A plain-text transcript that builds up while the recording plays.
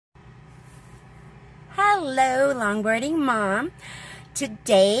Hello, longboarding mom.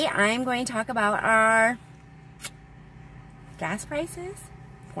 Today I'm going to talk about our gas prices,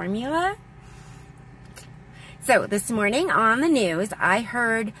 formula. So this morning on the news, I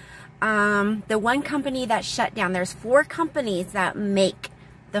heard the one company that shut down. There's 4 companies that make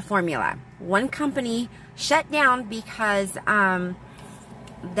the formula. One company shut down because the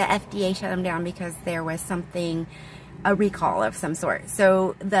FDA shut them down because there was a recall of some sort.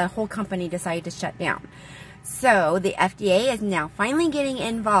 So the whole company decided to shut down. So the FDA is now finally getting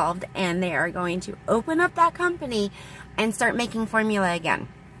involved, and they are going to open up that company and start making formula again.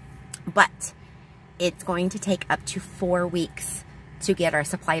 But it's going to take up to 4 weeks to get our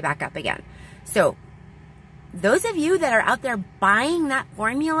supply back up again. So those of you that are out there buying that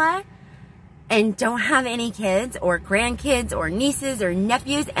formula and don't have any kids or grandkids or nieces or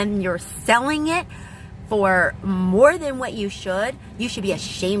nephews, and you're selling it for more than what you should be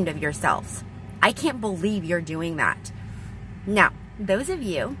ashamed of yourselves. I can't believe you're doing that. Now, those of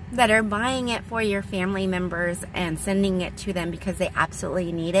you that are buying it for your family members and sending it to them because they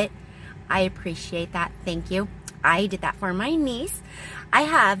absolutely need it, I appreciate that. Thank you. I did that for my niece. I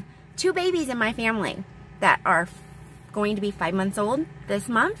have 2 babies in my family that are going to be 5 months old this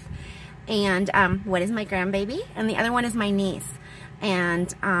month. And one is my grandbaby and the other one is my niece.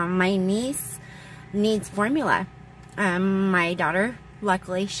 And my niece needs formula. My daughter,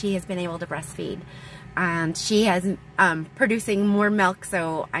 luckily, she has been able to breastfeed, and she has producing more milk,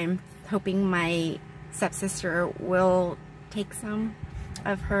 so I'm hoping my stepsister will take some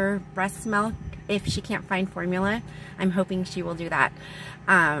of her breast milk if she can't find formula. I'm hoping she will do that.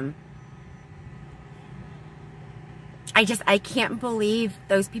 I can't believe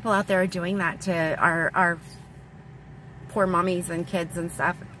those people out there are doing that to our poor mommies and kids and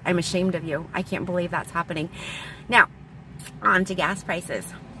stuff. I'm ashamed of you. I can't believe that's happening. Now, on to gas prices.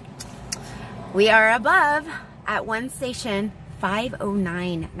 We are above at one station,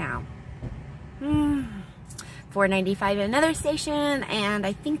 $5.09 now. $4.95 at another station, and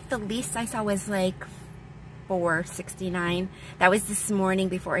I think the least I saw was like $4.69. That was this morning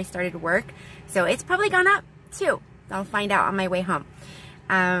before I started work. So it's probably gone up too. I'll find out on my way home.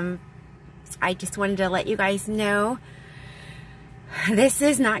 I just wanted to let you guys know this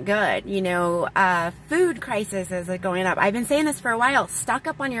is not good. You know, food crisis is going up. I've been saying this for a while. Stock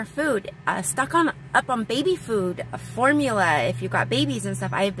up on your food. Stock up on baby food, formula, if you've got babies and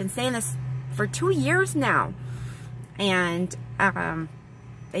stuff. I've been saying this for 2 years now. And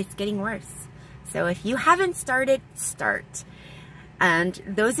it's getting worse. So if you haven't started, start. And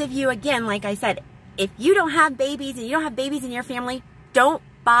those of you, again, like I said, if you don't have babies and you don't have babies in your family, don't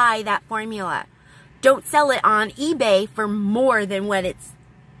buy that formula. Don't sell it on eBay for more than what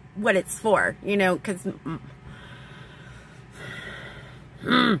it's for, you know, because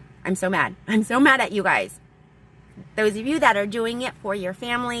I'm so mad. I'm so mad at you guys. Those of you that are doing it for your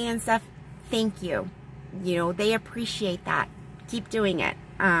family and stuff, thank you. You know, they appreciate that. Keep doing it.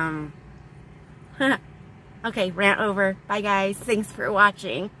 Okay, rant over. Bye, guys. Thanks for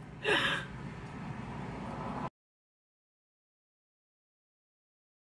watching.